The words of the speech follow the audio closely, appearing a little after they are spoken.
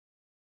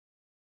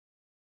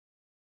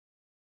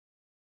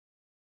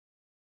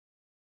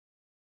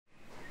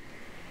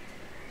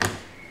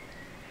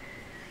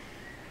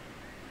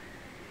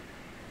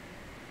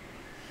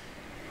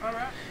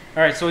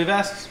All right, so we've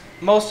asked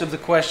most of the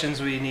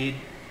questions we need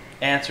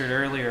answered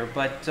earlier,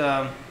 but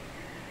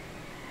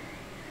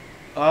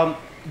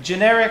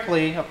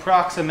generically,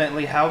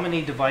 approximately, how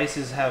many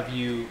devices have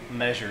you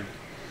measured?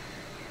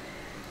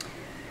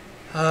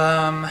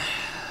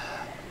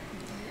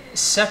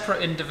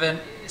 Separate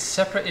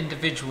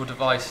individual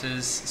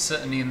devices,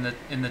 certainly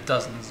in the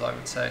dozens, I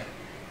would say.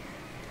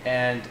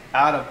 And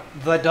out of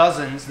the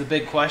dozens, the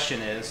big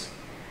question is,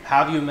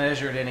 have you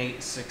measured any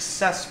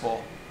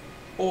successful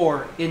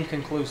or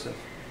inconclusive?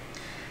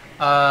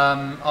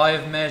 I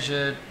have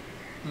measured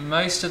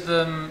most of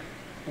them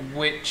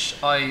which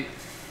I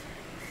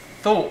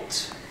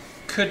thought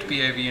could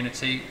be over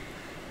Unity,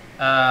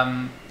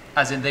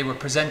 as in they were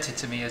presented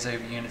to me as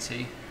over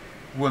Unity,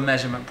 were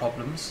measurement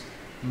problems,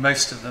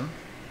 most of them.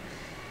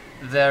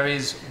 There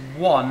is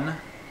one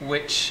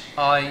which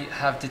I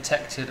have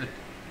detected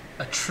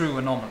a true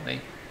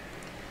anomaly,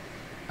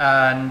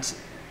 and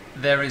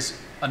there is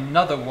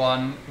another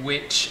one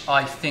which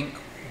I think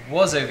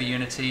was over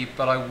Unity,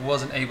 but I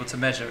wasn't able to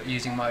measure it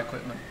using my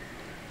equipment.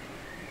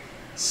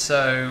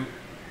 So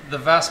the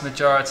vast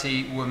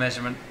majority were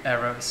measurement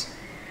errors,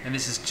 and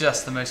this is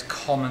just the most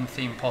common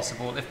theme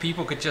possible. If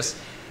people could just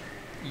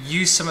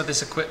use some of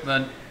this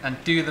equipment and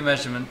do the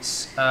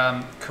measurements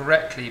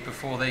correctly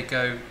before they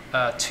go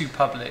to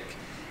public,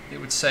 it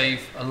would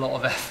save a lot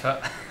of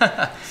effort.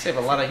 Save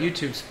a lot of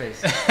YouTube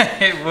space.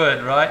 It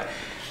would, right?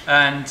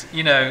 And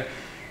you know,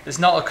 it's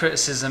not a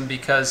criticism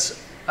because,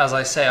 as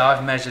I say,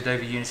 I've measured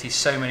over Unity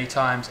so many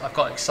times. I've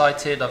got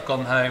excited, I've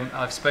gone home,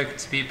 I've spoken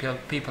to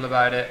people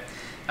about it,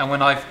 and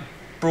when I've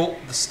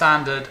brought the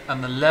standard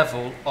and the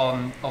level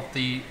of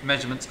the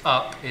measurements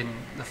up in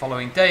the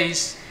following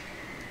days,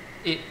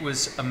 it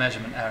was a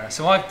measurement error.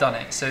 So I've done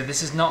it. So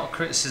this is not a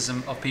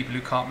criticism of people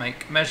who can't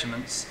make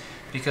measurements,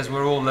 because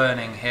we're all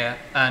learning here,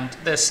 and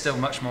there's still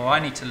much more I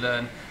need to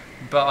learn,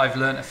 but I've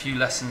learned a few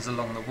lessons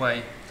along the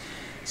way.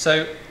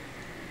 So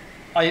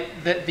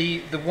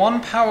the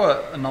one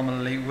power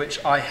anomaly which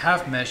I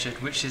have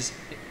measured, which is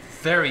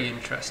very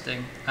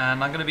interesting,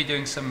 and I'm going to be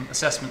doing some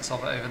assessments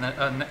of it over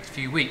the next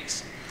few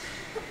weeks,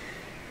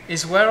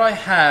 is where I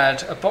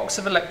had a box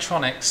of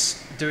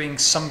electronics doing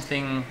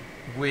something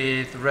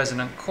with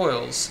resonant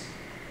coils,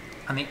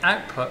 and the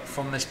output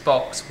from this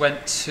box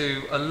went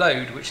to a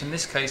load, which in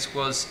this case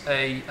was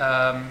a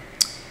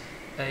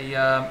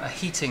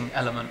heating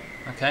element,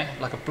 okay,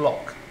 like a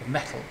block of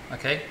metal,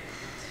 okay.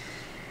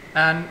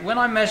 And when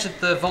I measured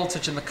the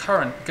voltage and the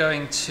current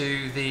going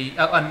to the,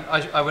 and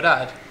I would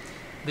add,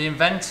 the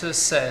inventor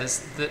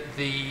says that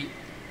the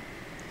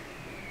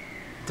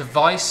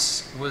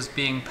device was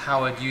being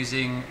powered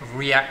using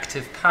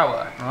reactive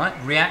power, right?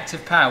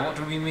 Reactive power, what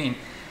do we mean?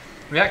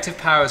 Reactive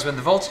power is when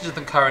the voltage and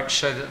the current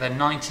show that they're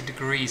 90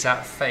 degrees out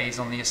of phase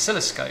on the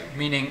oscilloscope,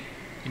 meaning,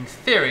 in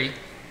theory,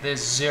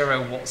 there's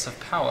 0 watts of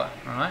power,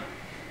 right?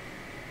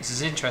 This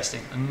is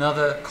interesting,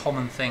 another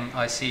common thing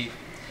I see.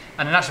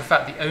 And in actual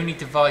fact, the only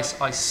device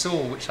I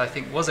saw, which I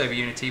think was over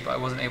Unity, but I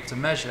wasn't able to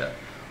measure,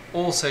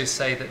 also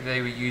say that they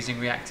were using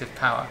reactive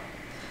power.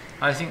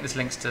 And I think this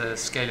links to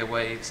scalar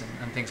waves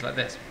and things like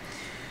this.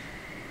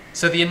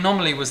 So the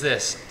anomaly was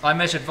this. I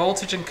measured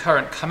voltage and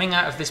current coming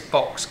out of this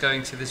box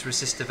going to this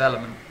resistive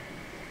element.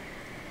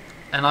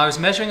 And I was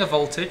measuring a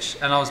voltage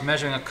and I was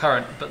measuring a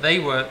current, but they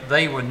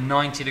were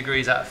 90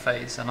 degrees out of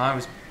phase, and I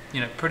was, you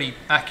know, pretty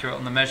accurate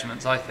on the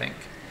measurements, I think.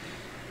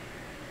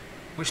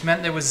 Which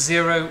meant there was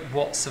 0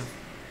 watts of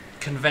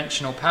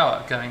conventional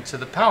power going to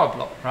the power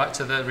block, right,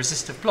 to the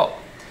resistive block.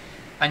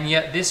 And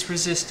yet this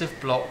resistive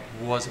block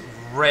was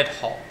red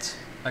hot.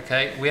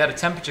 Okay, we had a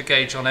temperature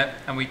gauge on it,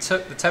 and we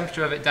took the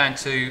temperature of it down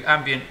to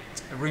ambient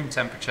room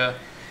temperature,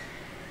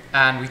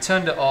 and we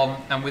turned it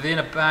on, and within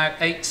about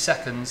 8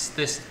 seconds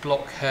this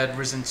block had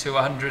risen to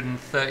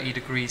 130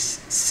 degrees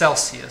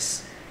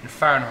Celsius. In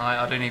Fahrenheit,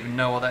 I don't even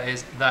know what that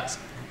is. That's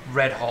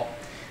red hot.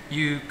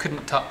 You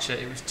couldn't touch it,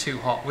 it was too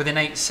hot, within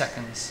 8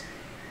 seconds.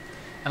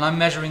 And I'm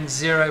measuring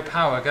 0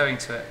 power going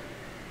to it.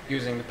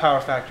 Using the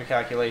power factor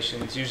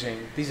calculations,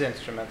 using these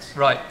instruments.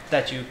 Right.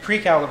 That you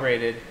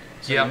pre-calibrated,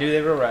 so you knew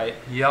they were right.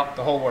 Yep.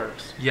 The whole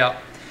works.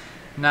 Yep.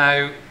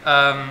 Now,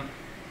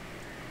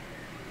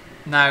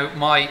 now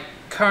my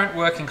current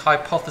working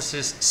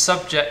hypothesis,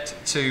 subject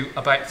to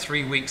about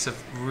 3 weeks of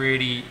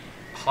really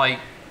high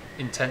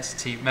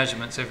intensity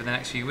measurements over the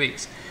next few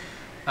weeks,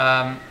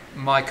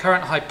 my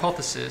current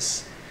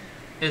hypothesis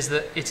is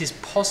that it is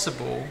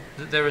possible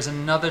that there is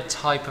another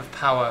type of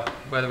power,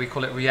 whether we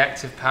call it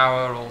reactive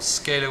power or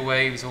scalar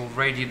waves or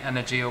radiant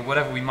energy or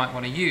whatever we might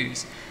want to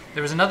use.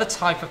 There is another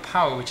type of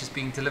power which is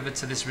being delivered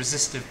to this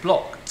resistive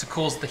block to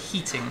cause the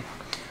heating,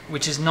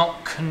 which is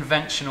not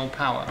conventional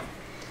power.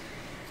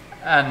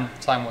 And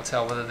time will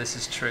tell whether this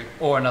is true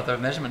or another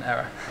measurement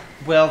error.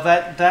 Well,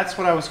 that's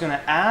what I was going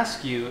to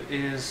ask you,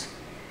 is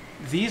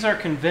these are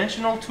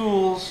conventional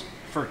tools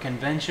for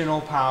conventional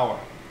power.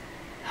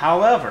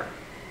 However,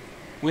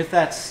 with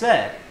that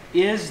said,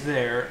 is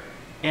there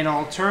an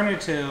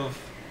alternative,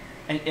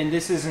 and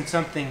this isn't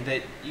something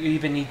that you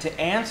even need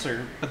to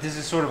answer, but this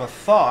is sort of a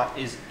thought,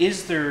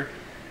 is there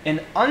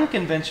an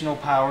unconventional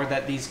power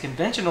that these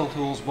conventional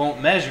tools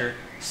won't measure,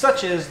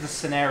 such as the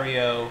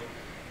scenario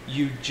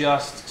you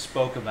just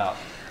spoke about?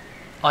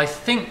 I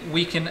think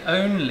we can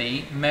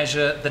only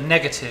measure the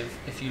negative,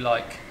 if you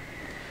like.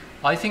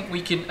 I think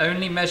we can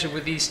only measure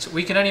with these.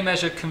 We can only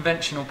measure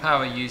conventional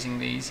power using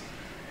these.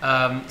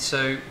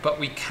 But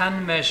we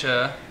can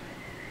measure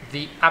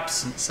the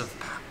absence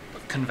of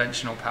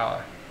conventional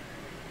power.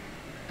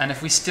 And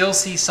if we still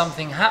see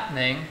something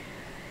happening,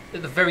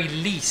 at the very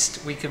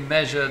least, we can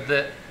measure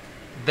that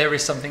there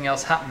is something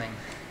else happening.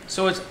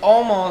 So it's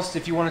almost,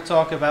 if you want to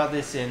talk about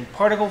this in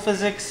particle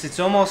physics, it's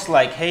almost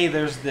like, hey,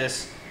 there's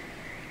this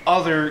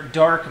other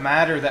dark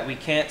matter that we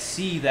can't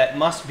see that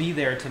must be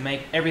there to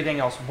make everything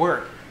else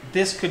work.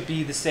 This could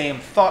be the same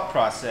thought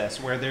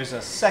process where there's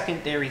a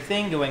secondary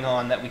thing going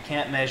on that we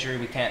can't measure,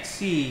 we can't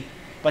see,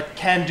 but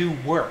can do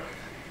work.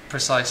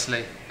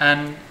 Precisely.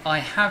 And I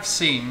have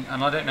seen,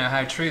 and I don't know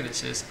how true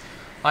this is,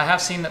 I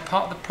have seen that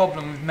part of the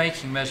problem with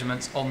making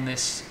measurements on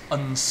this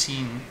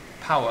unseen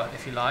power,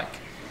 if you like,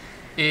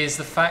 is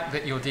the fact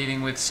that you're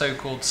dealing with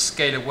so-called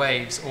scalar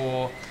waves,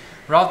 or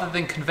rather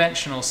than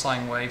conventional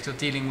sine waves, you're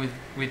dealing with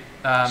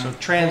so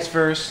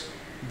transverse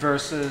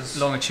versus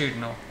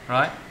longitudinal,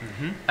 right?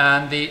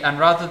 And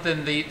rather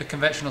than the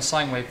conventional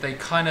sine wave, they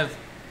kind of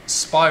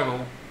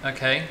spiral.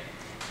 Okay,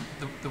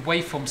 the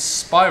waveforms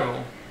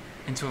spiral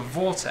into a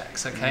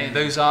vortex. Okay,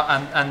 those are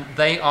and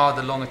they are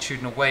the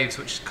longitudinal waves,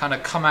 which kind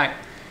of come out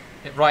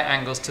at right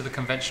angles to the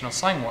conventional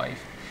sine wave.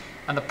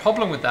 And the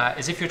problem with that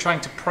is if you're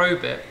trying to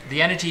probe it,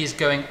 the energy is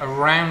going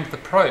around the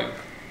probe,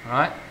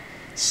 right?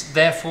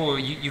 Therefore,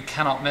 you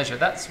cannot measure.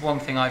 That's one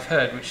thing I've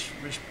heard, which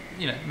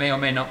you know may or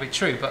may not be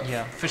true, but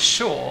for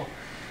sure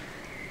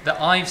that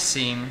I've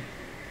seen,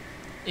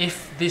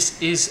 if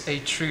this is a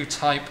true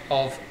type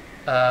of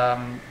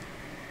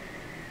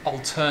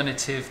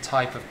alternative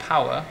type of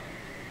power,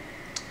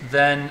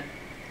 then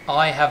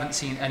I haven't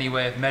seen any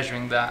way of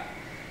measuring that,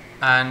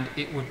 and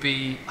it would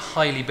be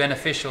highly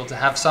beneficial to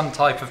have some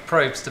type of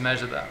probes to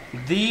measure that.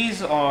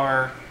 These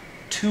are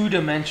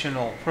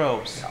two-dimensional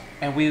probes,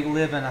 and we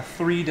live in a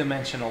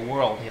three-dimensional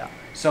world.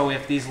 So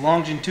if these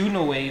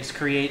longitudinal waves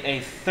create a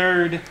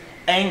third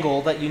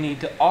angle that you need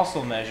to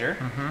also measure,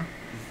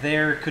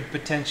 there could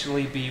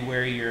potentially be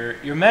where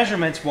your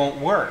measurements won't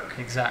work.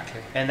 Exactly.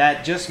 And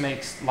that just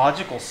makes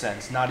logical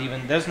sense.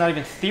 There's not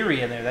even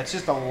theory in there. That's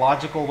just a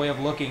logical way of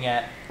looking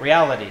at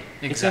reality.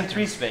 Exactly. It's in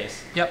 3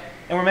 space.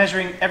 And we're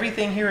measuring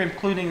everything here,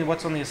 including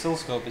what's on the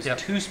oscilloscope, is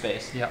 2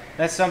 space.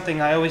 That's something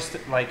I always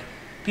like.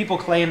 People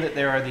claim that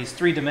there are these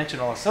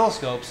 3-dimensional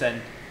oscilloscopes,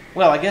 and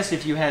well, I guess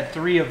if you had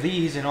 3 of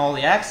these in all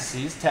the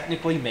axes,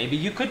 technically maybe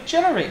you could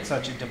generate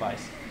such a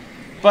device.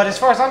 But as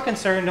far as I'm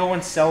concerned, no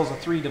one sells a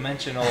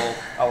 3-dimensional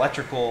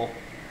electrical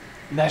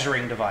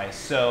measuring device.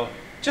 So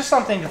just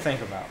something to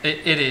think about.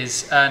 It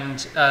is, and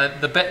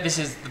this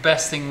is the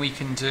best thing we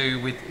can do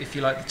with, if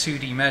you like, the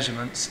 2D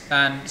measurements.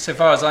 And so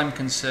far as I'm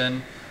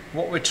concerned,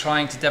 what we're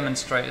trying to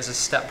demonstrate as a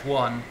step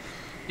 1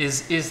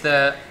 is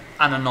there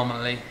an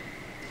anomaly?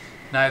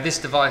 Now, this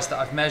device that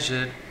I've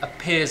measured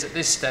appears at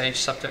this stage,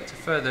 subject to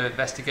further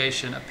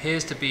investigation,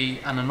 appears to be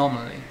an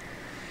anomaly.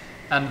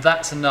 And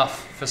that's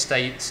enough for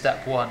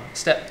step 1.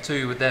 Step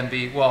 2 would then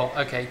be, well,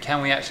 okay,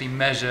 can we actually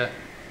measure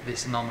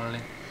this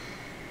anomaly?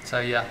 So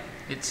yeah,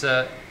 it's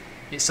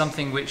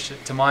something which,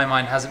 to my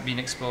mind, hasn't been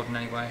explored in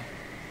any way.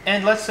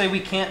 And let's say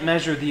we can't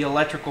measure the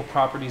electrical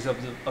properties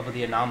of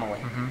the anomaly.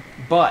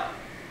 But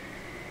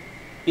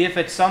if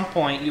at some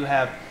point you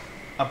have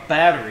a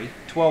battery,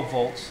 12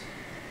 volts,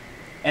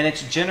 and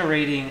it's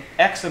generating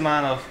X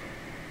amount of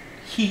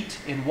heat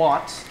in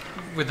watts.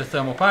 With the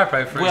thermal power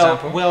probe, for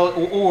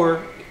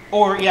example.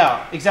 Or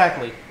yeah,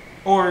 exactly.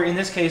 Or in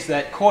this case,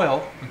 that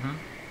coil,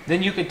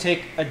 then you could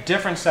take a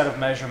different set of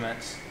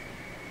measurements.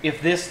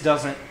 If this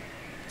doesn't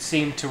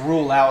seem to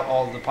rule out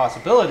all the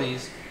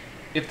possibilities,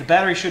 if the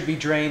battery should be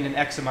drained in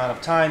X amount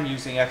of time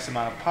using X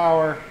amount of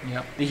power,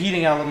 the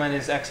heating element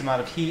is X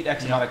amount of heat,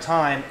 X amount of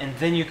time, and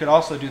then you could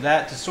also do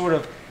that to sort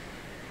of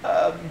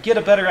get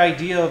a better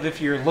idea of if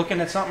you're looking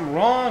at something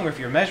wrong or if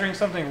you're measuring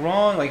something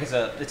wrong. Like it's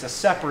a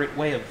separate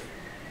way of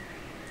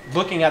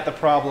looking at the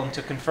problem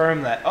to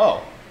confirm that,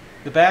 oh,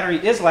 the battery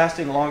is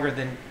lasting longer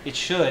than it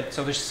should,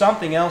 so there's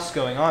something else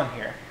going on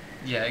here.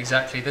 Yeah,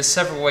 exactly. There's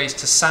several ways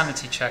to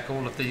sanity check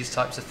all of these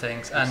types of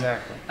things.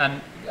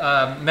 And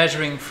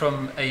measuring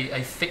from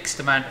a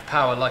fixed amount of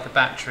power like a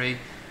battery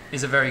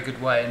is a very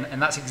good way,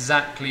 and that's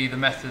exactly the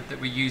method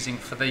that we're using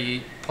for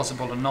the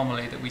possible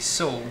anomaly that we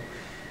saw.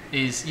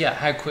 Is,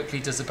 how quickly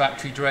does the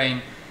battery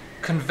drain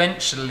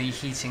conventionally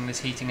heating this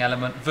heating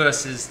element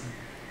versus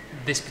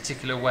this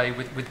particular way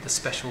with the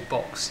special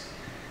box.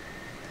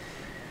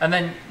 And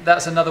then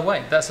that's another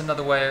way. That's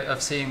another way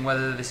of seeing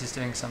whether this is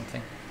doing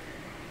something.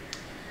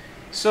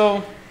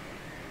 So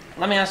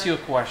let me ask you a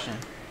question.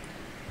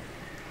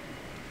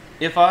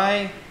 If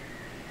I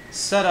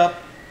set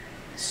up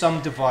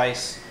some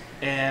device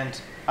and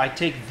I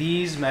take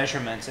these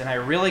measurements and I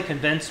really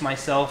convince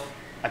myself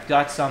I've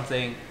got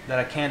something that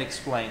I can't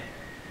explain,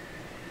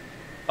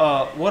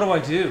 what do I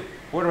do?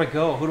 Where do I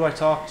go? Who do I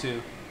talk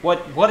to?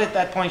 what at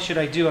that point should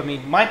I do? I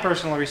mean, my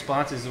personal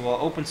response is, well,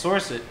 open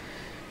source it,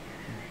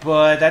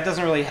 but that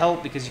doesn't really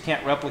help because you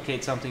can't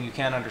replicate something you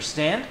can't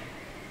understand.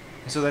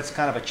 And so that's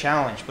kind of a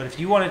challenge. But if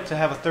you wanted to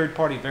have a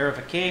third-party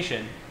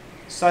verification,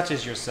 such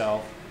as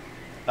yourself,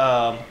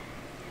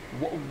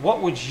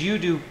 what would you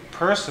do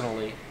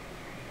personally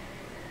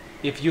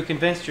if you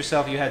convinced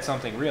yourself you had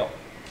something real?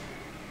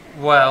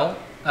 Well,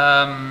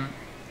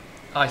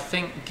 I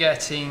think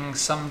getting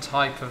some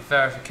type of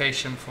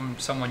verification from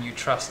someone you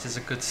trust is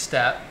a good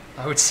step.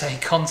 I would say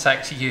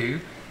contact you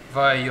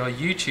via your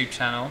YouTube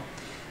channel,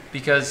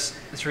 because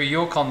through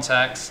your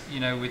contacts, you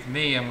know, with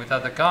me and with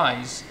other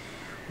guys,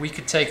 we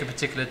could take a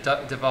particular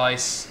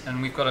device,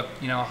 and we've got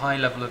a high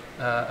level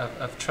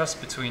of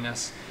trust between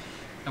us,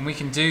 and we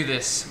can do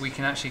this. We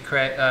can actually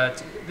create.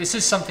 This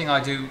is something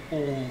I do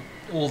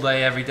all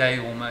day, every day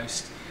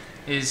almost.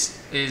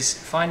 Is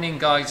finding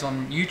guys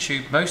on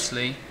YouTube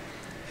mostly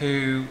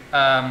who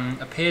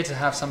appear to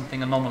have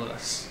something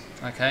anomalous.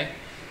 Okay,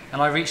 and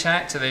I reach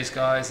out to those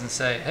guys and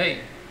say,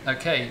 hey,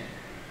 okay,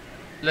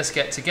 let's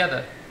get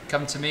together.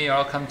 Come to me or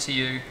I'll come to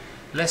you.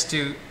 Let's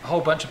do a whole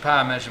bunch of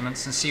power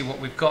measurements and see what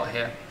we've got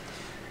here.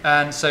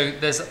 And so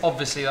there's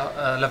obviously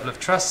a level of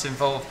trust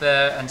involved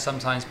there, and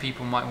sometimes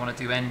people might want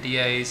to do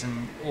NDAs,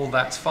 and all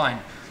that's fine,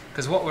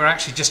 because what we're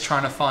actually just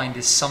trying to find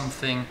is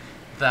something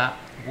that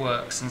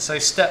works. And so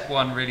step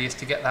one really is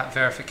to get that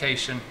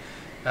verification,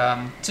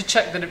 to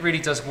check that it really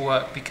does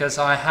work, because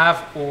I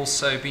have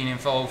also been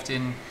involved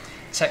in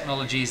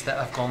technologies that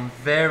have gone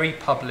very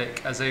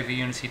public as over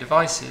Unity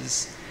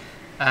devices,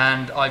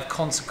 and I've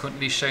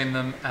consequently shown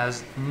them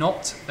as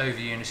not over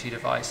Unity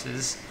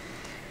devices,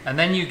 and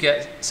then you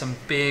get some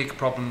big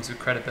problems with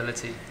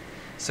credibility.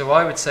 So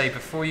I would say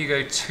before you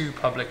go too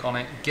public on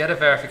it, get a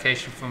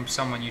verification from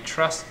someone you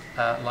trust,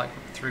 like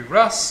through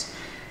Russ,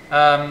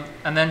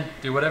 and then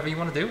do whatever you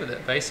want to do with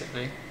it,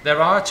 basically.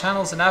 There are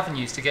channels and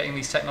avenues to getting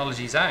these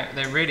technologies out.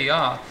 There really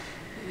are.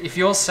 If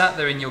you're sat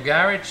there in your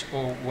garage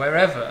or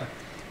wherever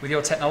with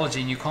your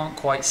technology and you can't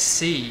quite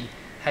see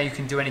how you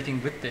can do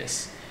anything with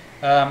this,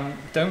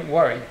 don't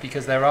worry,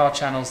 because there are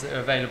channels that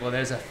are available.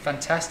 There's a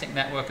fantastic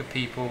network of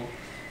people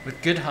with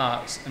good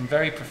hearts and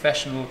very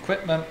professional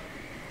equipment,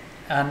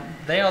 and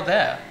they are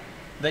there.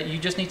 That you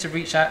just need to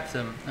reach out to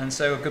them. And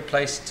so a good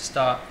place to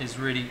start is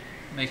really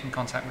making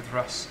contact with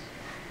Russ.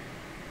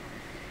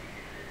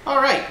 All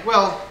right,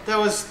 well, that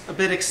was a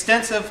bit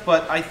extensive,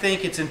 but I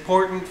think it's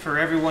important for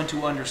everyone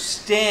to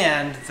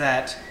understand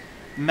that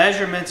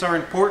measurements are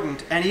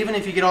important, and even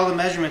if you get all the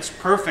measurements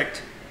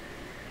perfect,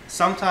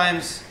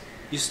 sometimes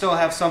you still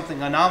have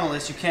something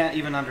anomalous you can't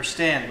even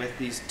understand with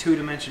these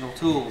two-dimensional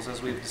tools,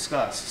 as we've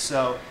discussed.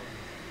 So,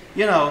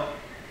 you know,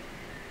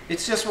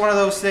 it's just one of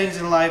those things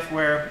in life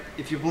where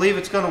if you believe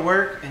it's going to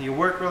work and you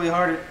work really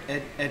hard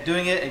at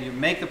doing it and you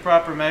make the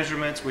proper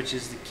measurements, which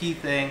is the key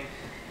thing,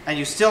 and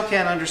you still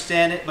can't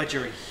understand it, but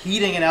you're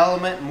heating an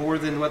element more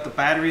than what the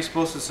battery is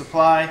supposed to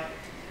supply,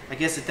 I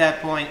guess at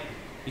that point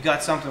you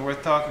got something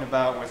worth talking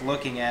about, worth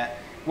looking at.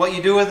 What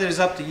you do with it is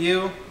up to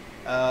you.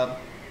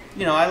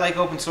 You know, I like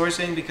open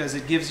sourcing because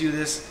it gives you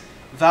this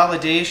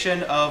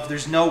validation of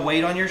there's no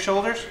weight on your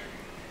shoulders.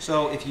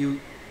 So if you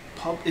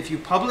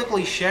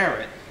publicly share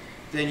it,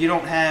 then you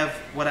don't have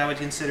what I would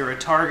consider a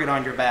target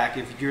on your back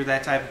if you're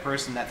that type of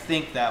person that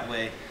think that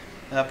way.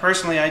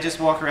 Personally, I just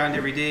walk around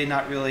every day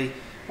not really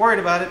worried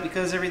about it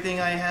because everything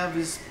I have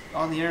is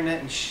on the internet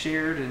and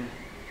shared, and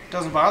it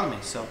doesn't bother me.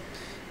 So,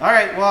 all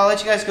right, well, I'll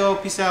let you guys go.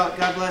 Peace out.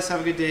 God bless.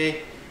 Have a good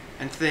day.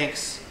 And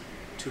thanks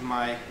to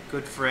my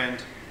good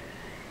friend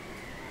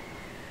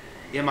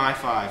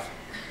MI5,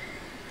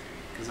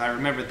 because I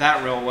remembered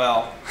that real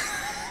well.